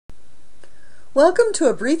Welcome to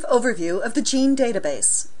a brief overview of the Gene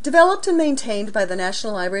Database, developed and maintained by the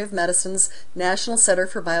National Library of Medicine's National Center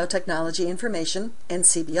for Biotechnology Information,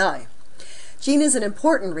 NCBI. Gene is an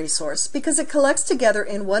important resource because it collects together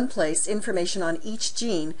in one place information on each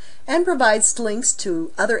gene and provides links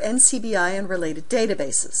to other NCBI and related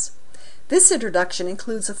databases. This introduction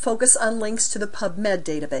includes a focus on links to the PubMed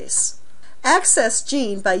database. Access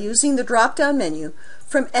Gene by using the drop-down menu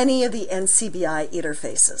from any of the NCBI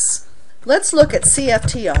interfaces. Let's look at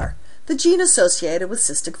CFTR, the gene associated with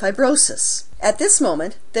cystic fibrosis. At this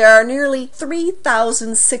moment, there are nearly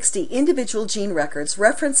 3,060 individual gene records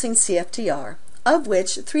referencing CFTR, of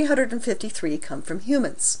which 353 come from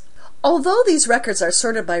humans. Although these records are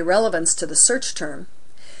sorted by relevance to the search term,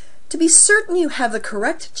 to be certain you have the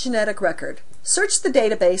correct genetic record, search the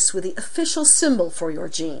database with the official symbol for your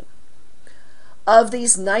gene. Of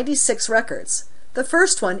these 96 records, the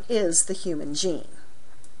first one is the human gene.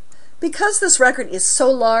 Because this record is so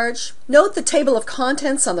large, note the table of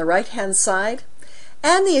contents on the right-hand side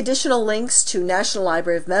and the additional links to National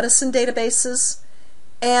Library of Medicine databases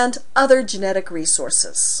and other genetic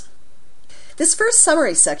resources. This first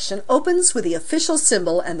summary section opens with the official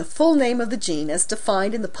symbol and the full name of the gene as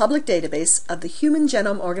defined in the public database of the Human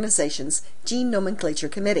Genome Organization's Gene Nomenclature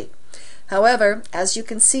Committee. However, as you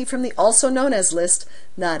can see from the also known as list,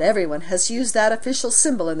 not everyone has used that official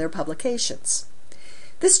symbol in their publications.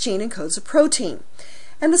 This gene encodes a protein,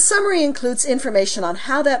 and the summary includes information on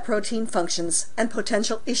how that protein functions and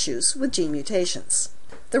potential issues with gene mutations.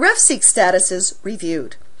 The RefSeq status is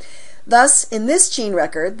reviewed. Thus, in this gene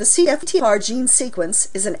record, the CFTR gene sequence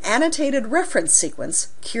is an annotated reference sequence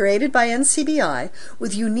curated by NCBI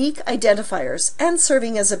with unique identifiers and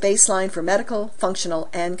serving as a baseline for medical, functional,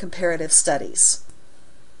 and comparative studies.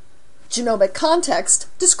 Genomic context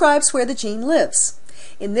describes where the gene lives.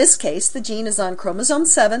 In this case, the gene is on chromosome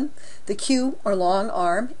 7, the Q or long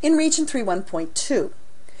arm, in region 31.2.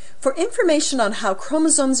 For information on how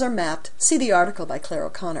chromosomes are mapped, see the article by Claire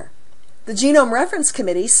O'Connor. The Genome Reference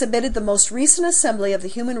Committee submitted the most recent assembly of the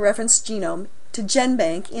Human Reference Genome to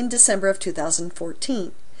GenBank in December of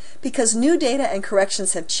 2014. Because new data and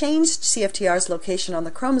corrections have changed CFTR's location on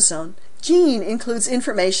the chromosome, Gene includes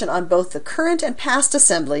information on both the current and past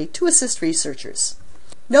assembly to assist researchers.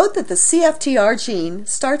 Note that the CFTR gene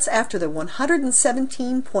starts after the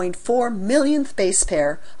 117.4 millionth base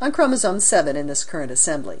pair on chromosome 7 in this current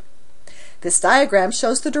assembly. This diagram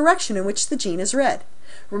shows the direction in which the gene is read.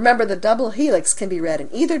 Remember, the double helix can be read in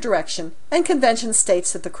either direction, and convention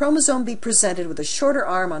states that the chromosome be presented with a shorter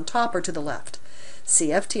arm on top or to the left.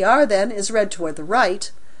 CFTR then is read toward the right,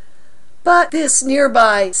 but this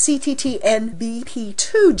nearby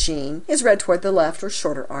CTTNBP2 gene is read toward the left or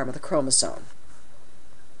shorter arm of the chromosome.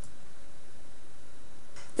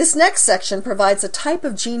 This next section provides a type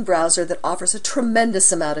of gene browser that offers a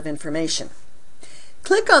tremendous amount of information.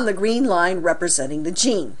 Click on the green line representing the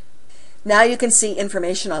gene. Now you can see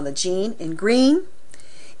information on the gene in green,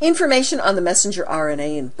 information on the messenger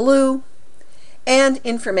RNA in blue, and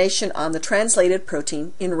information on the translated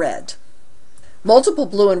protein in red. Multiple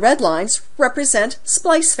blue and red lines represent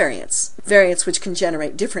splice variants, variants which can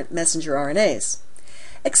generate different messenger RNAs.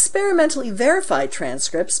 Experimentally verified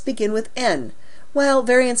transcripts begin with N, while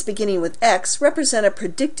variants beginning with X represent a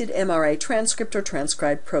predicted mRNA transcript or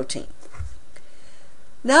transcribed protein.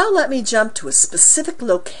 Now let me jump to a specific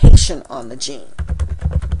location on the gene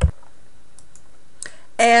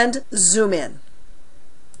and zoom in.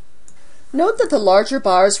 Note that the larger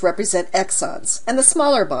bars represent exons and the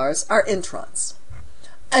smaller bars are introns.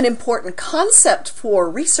 An important concept for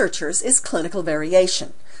researchers is clinical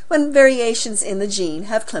variation, when variations in the gene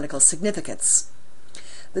have clinical significance.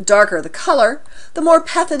 The darker the color, the more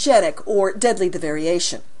pathogenic or deadly the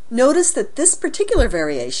variation. Notice that this particular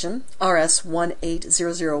variation,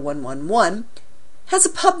 RS1800111, has a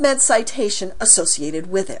PubMed citation associated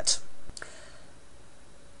with it.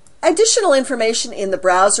 Additional information in the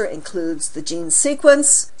browser includes the gene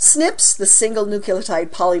sequence, SNPs, the single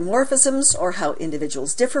nucleotide polymorphisms or how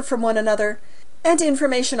individuals differ from one another, and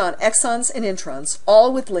information on exons and introns,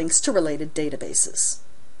 all with links to related databases.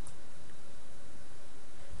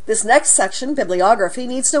 This next section, bibliography,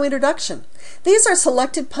 needs no introduction. These are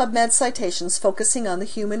selected PubMed citations focusing on the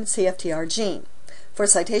human CFTR gene. For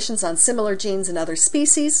citations on similar genes in other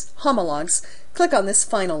species, homologs, click on this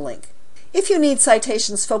final link. If you need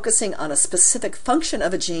citations focusing on a specific function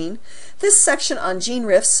of a gene, this section on gene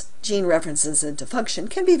riffs, gene references into function,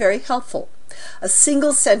 can be very helpful. A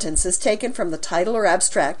single sentence is taken from the title or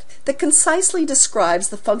abstract that concisely describes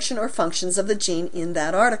the function or functions of the gene in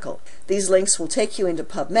that article. These links will take you into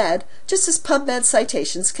PubMed, just as PubMed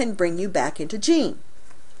citations can bring you back into Gene.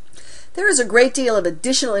 There is a great deal of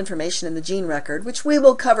additional information in the gene record, which we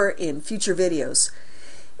will cover in future videos,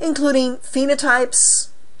 including phenotypes,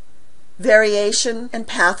 variation and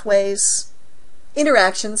pathways,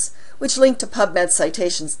 interactions, which link to PubMed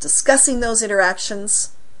citations discussing those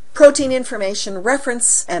interactions, protein information,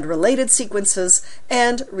 reference and related sequences,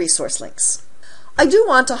 and resource links. I do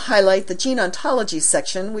want to highlight the gene ontology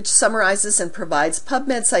section, which summarizes and provides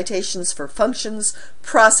PubMed citations for functions,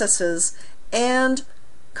 processes, and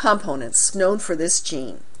components known for this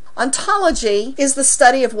gene. Ontology is the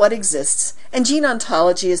study of what exists, and gene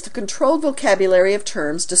ontology is the controlled vocabulary of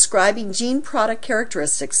terms describing gene product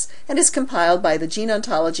characteristics and is compiled by the Gene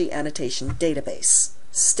Ontology Annotation Database.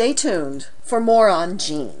 Stay tuned for more on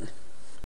gene.